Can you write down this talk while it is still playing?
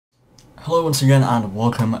Hello once again and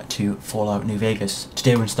welcome to Fallout New Vegas.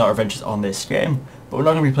 Today we're going to start our adventures on this game, but we're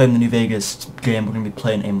not going to be playing the New Vegas game, we're going to be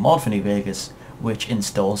playing a mod for New Vegas which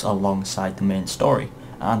installs alongside the main story,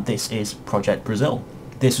 and this is Project Brazil.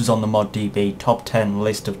 This was on the ModDB top 10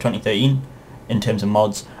 list of 2013 in terms of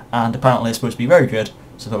mods, and apparently it's supposed to be very good,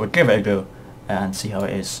 so I thought we'd give it a go and see how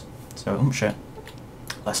it is. So, oh shit,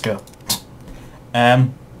 let's go. I've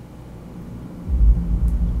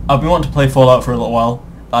been wanting to play Fallout for a little while.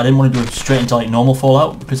 I didn't want to go straight into like normal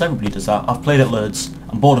Fallout because everybody does that. I've played it loads,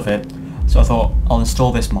 I'm bored of it, so I thought I'll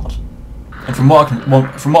install this mod. And from what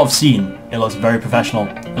I've seen, it looks very professional.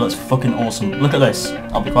 It looks fucking awesome. Look at this.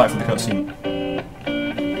 I'll be quiet for the cutscene.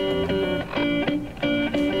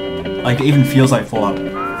 Like it even feels like Fallout.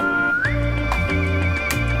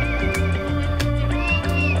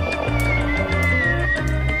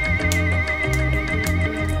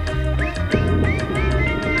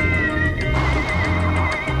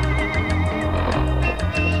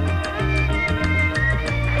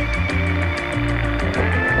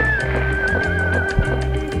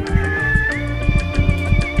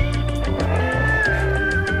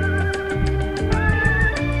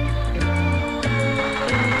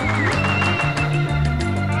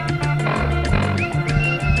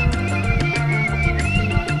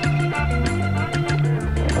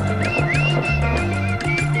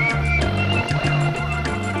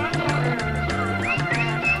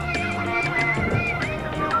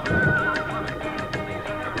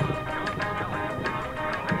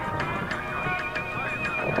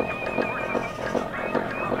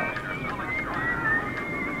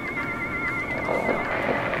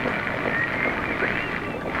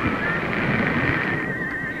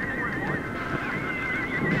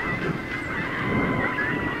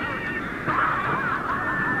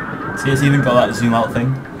 See, it's even got that zoom out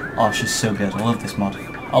thing. Oh, it's just so good. I love this mod.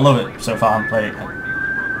 I love it so far. I haven't played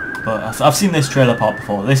it, but I've seen this trailer part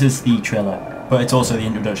before. This is the trailer, but it's also the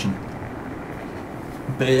introduction.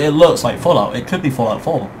 But it looks like Fallout. It could be Fallout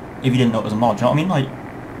 4 if you didn't know it was a mod. Do you know what I mean?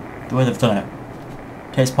 Like the way they've done it.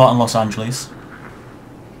 Takes part in Los Angeles.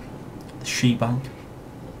 The sheep bank.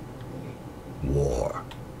 War.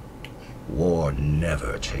 War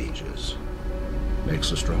never changes.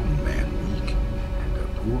 Makes a strong man weak and a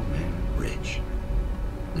poor man rich.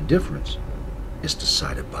 The difference is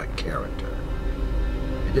decided by character.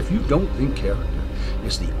 And if you don't think character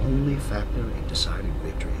is the only factor in deciding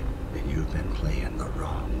victory, then you've been playing the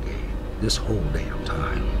wrong game this whole damn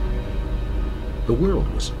time. The world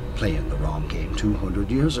was playing the wrong game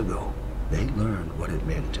 200 years ago. They learned what it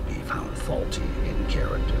meant to be found faulty in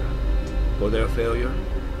character. For their failure,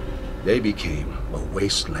 they became a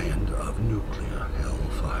wasteland of nuclear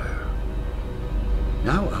hellfire.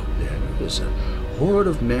 Now out there is a horde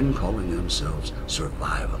of men calling themselves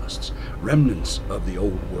survivalists, remnants of the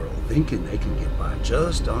old world, thinking they can get by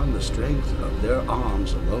just on the strength of their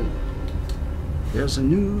arms alone. There's a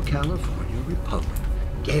new California republic,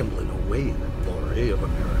 gambling away the glory of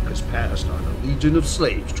America's past on a legion of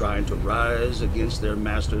slaves trying to rise against their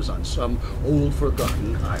masters on some old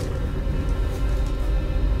forgotten highway.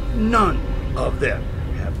 None of them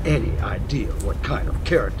have any idea what kind of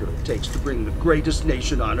character it takes to bring the greatest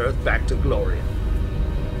nation on earth back to glory.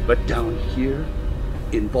 But down here,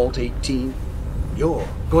 in Vault 18, you're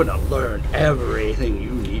gonna learn everything you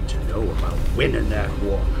need to know about winning that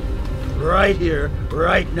war. Right here,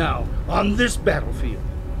 right now, on this battlefield.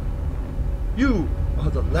 You are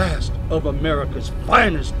the last of America's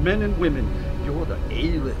finest men and women. You're the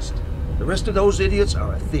A-list. The rest of those idiots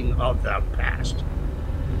are a thing of the past.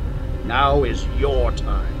 Now is your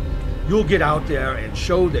time. You'll get out there and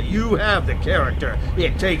show that you have the character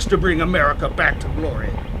it takes to bring America back to glory.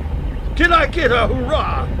 Can I get a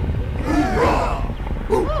hurrah? Hurrah!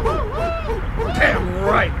 Damn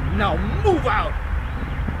right! Now move out!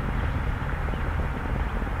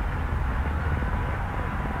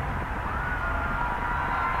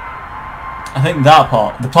 I think that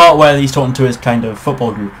part, the part where he's talking to his kind of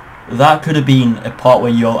football group, that could have been a part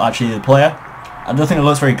where you're actually the player. I don't think it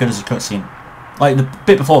looks very good as a cutscene. Like the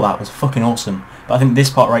bit before that was fucking awesome, but I think this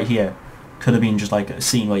part right here could have been just like a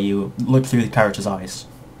scene where you look through the character's eyes.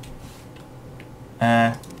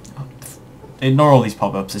 Ignore all these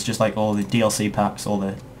pop-ups, it's just like all the DLC packs, all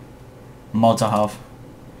the mods I have.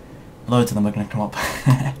 Loads of them are going to come up.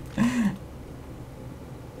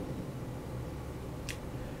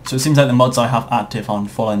 So it seems like the mods I have active on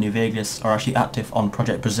Fallout New Vegas are actually active on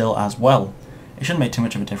Project Brazil as well. It shouldn't make too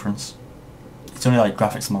much of a difference. It's only like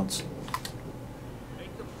graphics mods.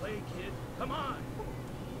 Make them play, kid. Come on.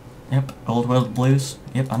 Yep, Old World Blues.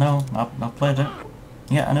 Yep, I know. I've played it.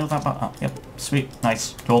 Yeah, I know that. Yep, sweet,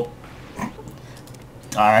 nice, cool.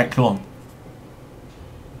 Alright, come on.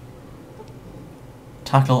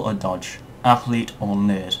 Tackle or dodge? Athlete or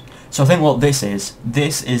nerd? So I think what this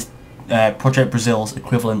is Project Brazil's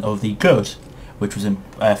equivalent of the GOAT, which was in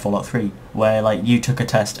Fallout 3, where like you took a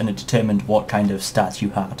test and it determined what kind of stats you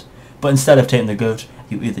had. But instead of taking the GOAT,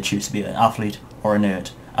 you either choose to be an athlete or a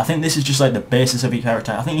nerd. I think this is just like the basis of your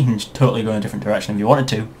character. I think you can totally go in a different direction if you wanted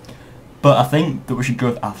to, but I think that we should go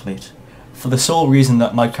with athlete. For the sole reason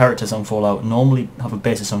that my characters on Fallout normally have a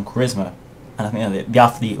basis on charisma, and I think the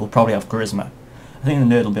athlete will probably have charisma. I think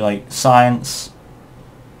the nerd will be like science,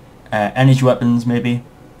 energy weapons maybe.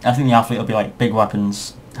 I think the athlete will be like big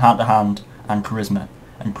weapons, hand to hand, and charisma.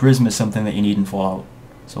 And charisma is something that you need in Fallout.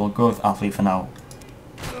 So we'll go with athlete for now.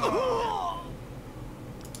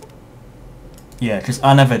 Yeah, because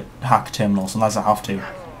I never hack terminals unless I have to.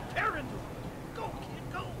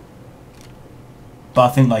 But I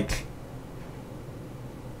think like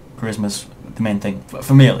charisma's the main thing,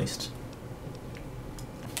 for me at least.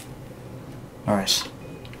 Alright.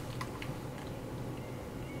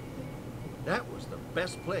 That was the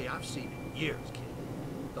best play I've seen in years, kid.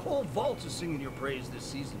 The whole vault is singing your praise this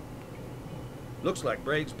season. Looks like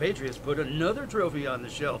Bragg's Patriots put another trophy on the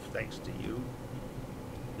shelf thanks to you.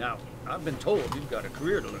 Now, I've been told you've got a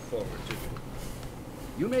career to look forward to.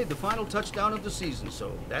 You made the final touchdown of the season,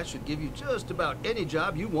 so that should give you just about any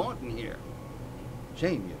job you want in here.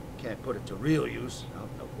 Shame you can't put it to real use out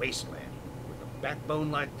in the wasteland. With a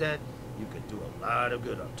backbone like that, you could do a lot of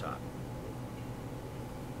good up top.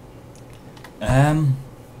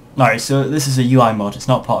 Alright, so this is a UI mod. It's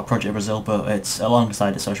not part of Project Brazil, but it's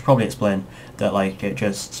alongside it, so I should probably explain that like it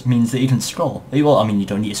just means that you can scroll. Well, I mean you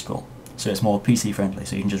don't need to scroll, so it's more PC friendly,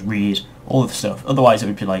 so you can just read all of the stuff. Otherwise it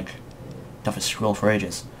would be like, you'd have to scroll for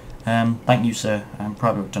ages. Thank you, sir. I'm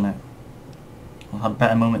proud of it, done it. I've had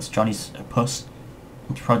better moments. Johnny's a puss.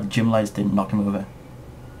 I'm proud the gym lights didn't knock him over.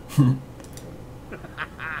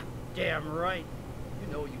 Damn right. You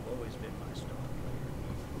know you've always been my star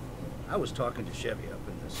player. I was talking to Chevy up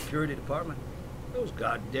in the security department. Those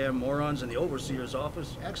goddamn morons in the overseer's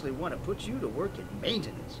office actually want to put you to work in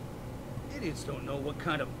maintenance. Idiots don't know what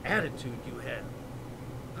kind of attitude you have.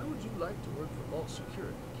 How would you like to work for Vault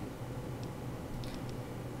Security, kid?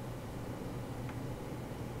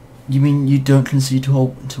 You mean you don't concede to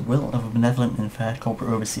will of a benevolent and fair corporate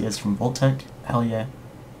overseers from Vault-Tec? Hell yeah.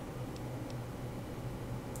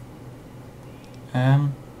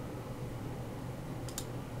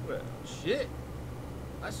 Well, shit.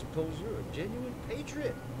 I suppose you're a genuine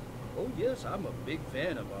patriot. Oh yes, I'm a big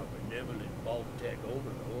fan of our benevolent Vault-Tec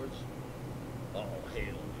overlords. All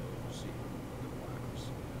hail the overseer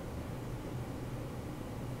democracy.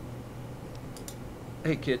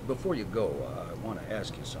 Hey kid, before you go, I want to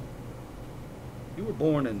ask you something. You were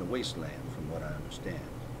born in the wasteland, from what I understand.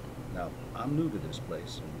 Now, I'm new to this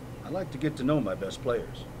place, and I like to get to know my best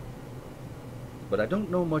players. But I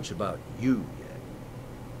don't know much about you yet.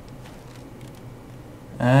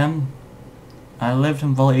 I lived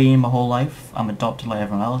in Vault 18 my whole life. I'm adopted like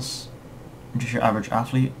everyone else. I'm just your average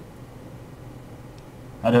athlete.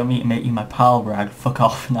 I don't mean to make you my pal, Bragg. Fuck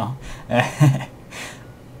off now.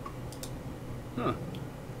 Huh.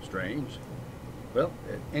 Strange. Well,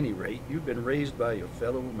 at any rate, you've been raised by your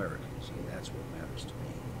fellow Americans, and that's what matters to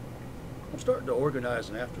me. I'm starting to organize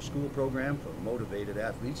an after-school program for motivated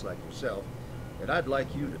athletes like yourself, and I'd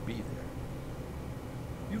like you to be there.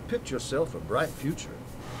 You've picked yourself a bright future,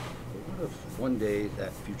 but what if one day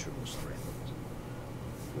that future was threatened?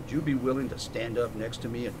 Would you be willing to stand up next to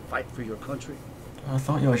me and fight for your country? I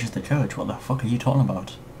thought you were just a coach. What the fuck are you talking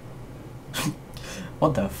about?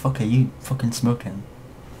 What the fuck are you fucking smoking?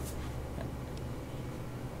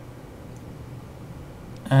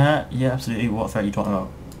 Yeah, absolutely. What threat are you talking about?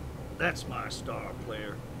 That's my star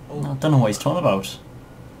player. I don't know what he's talking about.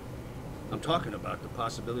 I'm talking about the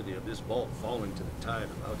possibility of this vault falling to the tide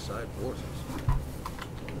of outside forces.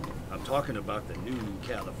 I'm talking about the new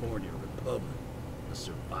California Republic, the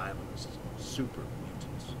survivalists, super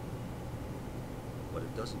mutants. But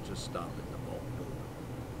it doesn't just stop at the vault door.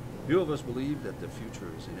 Few of us believe that the future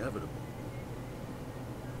is inevitable.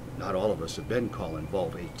 Not all of us have been calling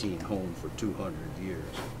Vault 18 home for 200 years.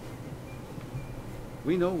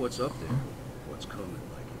 We know what's up there, what's coming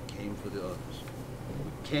like it came for the others.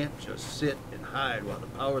 We can't just sit and hide while the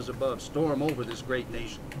powers above storm over this great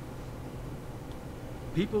nation.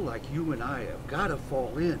 People like you and I have got to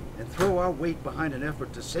fall in and throw our weight behind an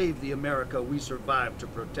effort to save the America we survived to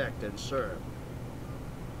protect and serve.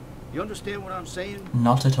 You understand what I'm saying?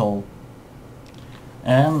 Not at all.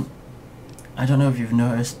 I don't know if you've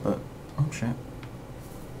noticed, but oh shit.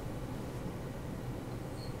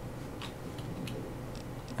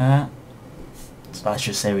 let's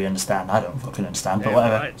just say we understand. I don't fucking understand, but Damn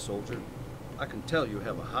whatever. right, soldier. I can tell you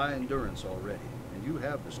have a high endurance already, and you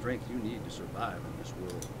have the strength you need to survive in this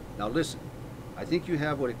world. Now listen, I think you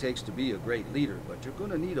have what it takes to be a great leader, but you're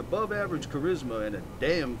gonna need above average charisma and a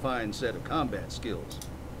damn fine set of combat skills.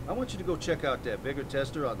 I want you to go check out that vigor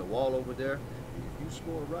tester on the wall over there, and if you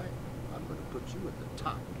score right, I'm gonna put you at the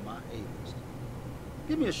top of my A list.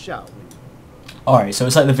 Give me a shout when you... Alright, so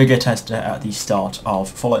it's like the vigor tester at the start of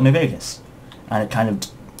Fallout New Vegas. And it kind of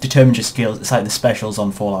determines your skills. It's like the specials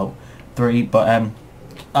on Fallout 3, but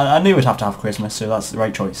I knew we'd have to have charisma, so that's the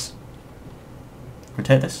right choice. Can we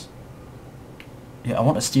take this? Yeah, I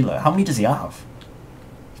want to steal it. How many does he have?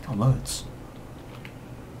 He's got loads.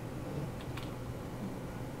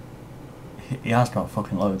 He has got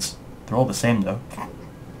fucking loads. They're all the same though.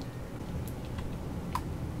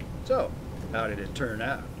 So, how did it turn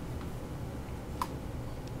out?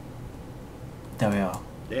 There we are.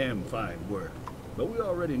 Damn fine work. But we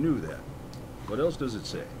already knew that. What else does it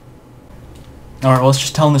say? Alright, well, let's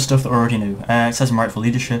just tell him the stuff that we already knew. It says I'm right for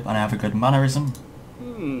leadership and I have a good mannerism.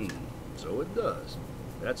 So it does.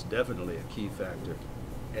 That's definitely a key factor.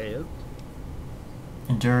 And?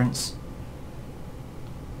 Endurance.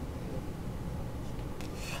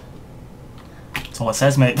 That's all it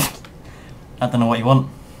says, mate. I don't know what you want.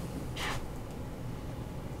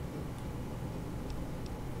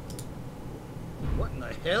 What in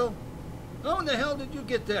the hell? How in the hell did you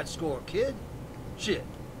get that score, kid? Shit.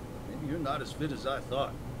 Maybe you're not as fit as I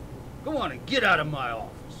thought. Go on and get out of my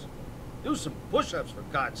office. Do some push-ups for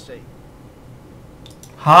God's sake.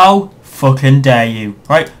 How fucking dare you,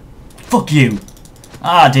 right? Fuck you.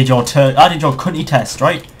 I did your cunty test,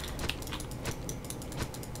 right?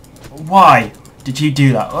 Why did you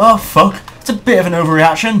do that? Oh fuck, it's a bit of an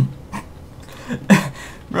overreaction.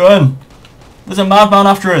 Run! There's a madman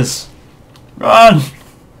after us. Run!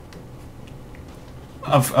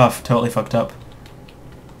 I've totally fucked up.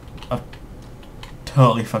 I've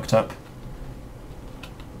totally fucked up.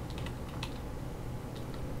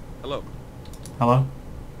 Hello. Hello?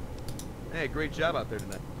 Hey, great job out there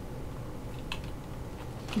tonight.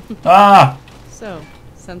 Ah! So,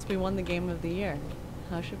 since we won the game of the year,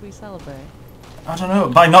 how should we celebrate? I don't know,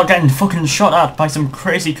 by not getting fucking shot at by some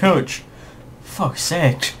crazy coach. Fuck's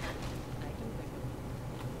sake.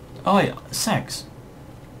 Oh yeah, sex.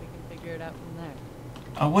 We can figure it out from there.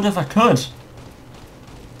 I would if I could.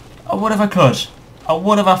 I would if I could. I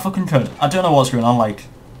would if I fucking could. I don't know what's going on, like.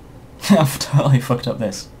 I've totally fucked up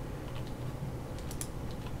this.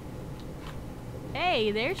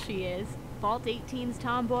 Hey, there she is. Vault 18's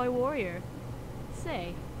Tomboy Warrior.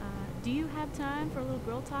 Say, do you have time for a little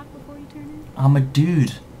girl talk before you turn in? I'm a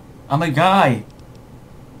dude. I'm a guy.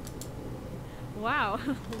 Wow,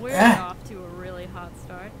 we're Ah. off to a really hot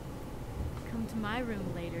start. Come to my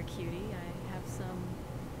room later, cutie. I have some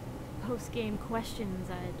post-game questions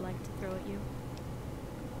I'd like to throw at you.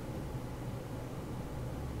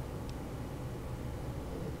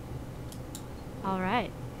 Alright,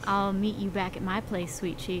 I'll meet you back at my place,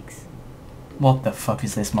 sweet cheeks. What the fuck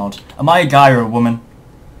is this mod? Am I a guy or a woman?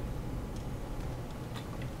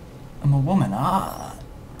 I'm a woman. Ah.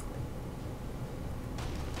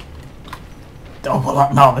 Oh,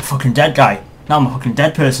 well, now I'm a fucking dead guy. Now I'm a fucking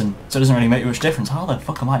dead person. So it doesn't really make much difference. How the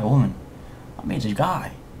fuck am I a woman? That means a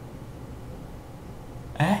guy.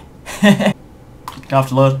 Eh? Gonna have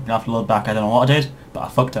to load back. I don't know what I did, but I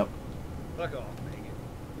fucked up. Fuck off, Megan.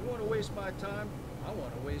 You want to waste my time? I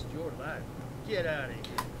want to waste your life. Get out of here.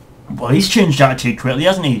 Well, he's changed attitude quickly,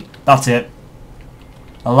 hasn't he? That's it.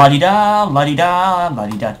 La-di-da, la-di-da,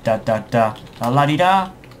 la-di-da-da-da-da,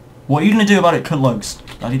 la-di-da. What are you gonna do about it, cunt lugs?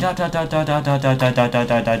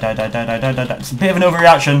 La-di-da-da-da-da-da-da-da-da-da-da-da-da-da-da-da. It's a bit of an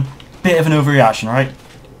overreaction. Bit of an overreaction, right?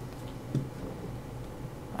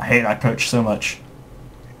 I hate that coach so much.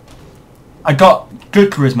 I got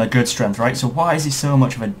good charisma, good strength, right? So why is he so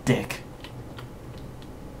much of a dick?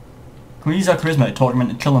 Can we use our charisma to talk him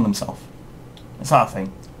into killing himself? Is that a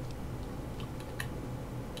thing?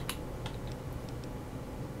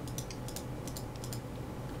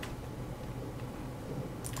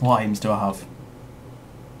 What aims do I have?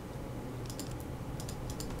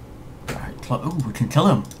 Right, oh, we can kill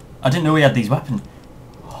him. I didn't know he had these weapons.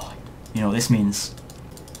 Oh, you know what this means.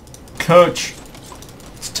 Coach!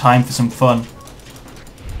 It's time for some fun.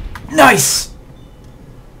 Nice!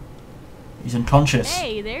 He's unconscious.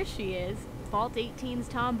 Hey, there she is. Vault 18's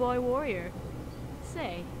Tomboy Warrior.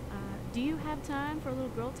 Say, do you have time for a little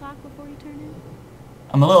girl talk before you turn in?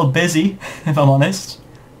 I'm a little busy, if I'm honest.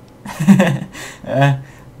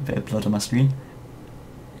 Bit of blood on my screen.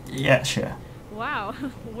 Yeah, sure. Wow,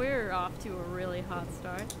 we're off to a really hot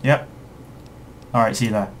start. Yep. Alright, see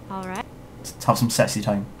you there. Alright. Let's have some sexy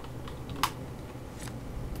time.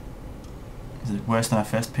 Is it worse than our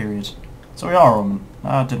first period? So we are a woman.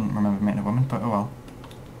 I didn't remember meeting a woman, but oh well.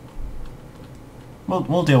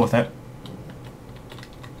 We'll deal with it.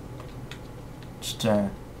 Just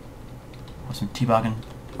have some teabagging.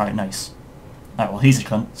 Right, nice. Right, well he's a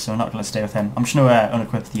cunt, so we're not going to stay with him. I'm just going to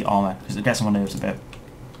unequip the armour, because it gets on my nerves a bit.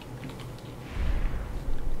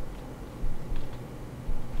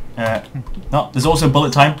 No, there's also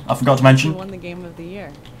bullet time, I forgot to mention. We won the game of the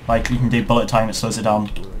year. Like, you can do bullet time, it slows it down.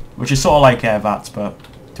 Which is sort of like VATS, but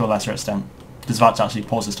to a lesser extent. Because VATS actually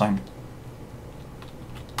pauses time.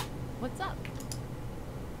 What's up?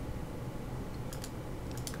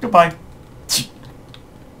 Goodbye.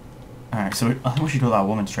 Alright, so I think we should go to that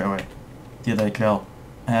woman straight away. The other girl.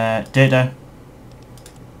 Data.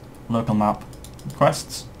 Local map.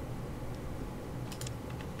 Quests.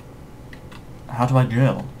 How do I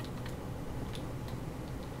girl?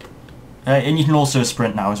 And you can also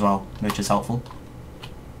sprint now as well, which is helpful.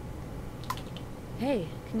 Hey,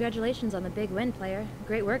 congratulations on the big win, player.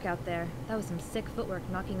 Great work out there. That was some sick footwork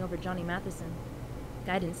knocking over Johnny Matheson.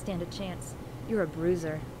 Guy didn't stand a chance. You're a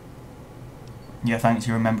bruiser. Yeah, thanks.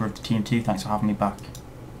 You're a member of the team too. Thanks for having me back.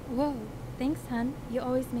 Whoa, thanks, hun. You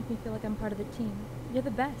always make me feel like I'm part of the team. You're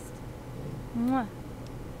the best. Mwah.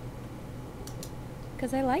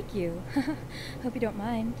 'Cause I like you. Hope you don't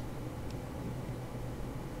mind.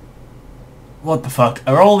 What the fuck?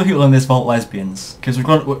 Are all the people in this vault lesbians? Because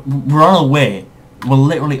we're on our way. We're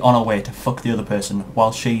literally on our way to fuck the other person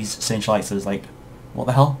while she's saying she likes us. Like, what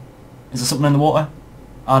the hell? Is there something in the water?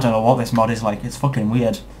 I don't know what this mod is like. It's fucking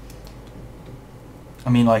weird.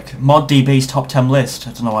 I mean, like, Mod DB's top 10 list.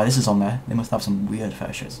 I don't know why this is on there. They must have some weird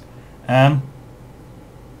fetishes. I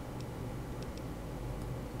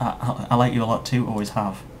like you a lot too. Always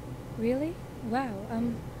have. Really? Wow,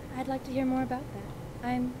 I'd like to hear more about that.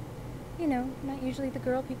 I'm, you know, not usually the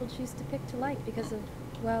girl people choose to pick to like because of,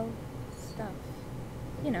 well, stuff.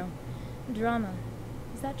 You know, drama.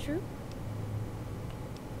 Is that true?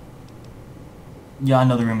 Yeah, I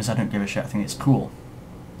know the rumours. I don't give a shit. I think it's cool.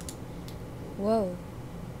 Whoa.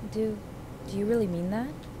 Do you really mean that?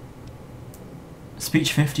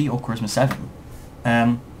 Speech 50 or Charisma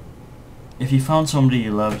 7. If you found somebody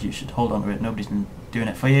you love, you should hold on to it. Nobody's been doing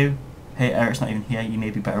it for you. Hey, Eric's not even here. You may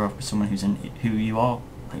be better off with someone who's in who you are,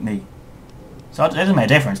 like me. So it doesn't make a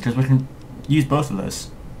difference because we can use both of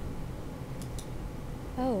those.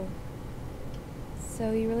 Oh.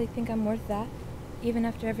 So you really think I'm worth that? Even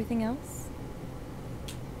after everything else?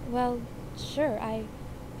 Well, sure,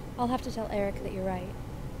 I'll have to tell Eric that you're right.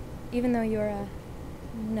 Even though you're a...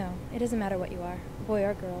 No, it doesn't matter what you are. Boy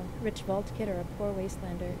or girl, rich vault kid or a poor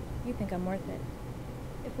wastelander. You think I'm worth it.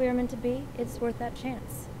 If we are meant to be, it's worth that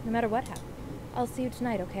chance. No matter what happens. I'll see you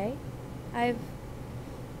tonight, okay? I've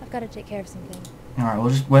got to take care of something. Alright, we'll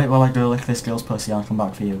just wait while I go lick this girl's pussy and I'll come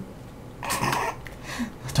back for you. I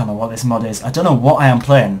don't know what this mod is. I don't know what I am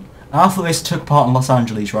playing. I thought this took part in Los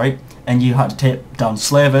Angeles, right? And you had to take down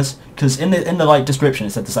slavers. Because in the like description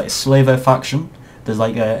it said there's like a slaver faction. There's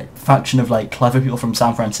like a faction of like clever people from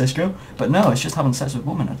San Francisco. But no, it's just having sex with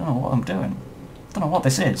women. I don't know what I'm doing. I don't know what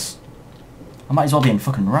this is. I might as well be in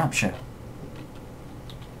fucking Rapture.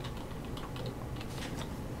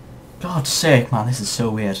 God's sake, man, this is so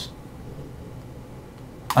weird.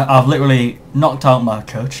 I've literally knocked out my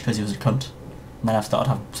coach because he was a cunt. And then I've started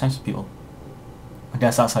having sex with people. I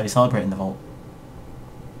guess that's how you celebrate in the vault.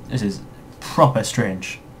 This is proper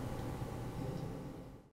strange.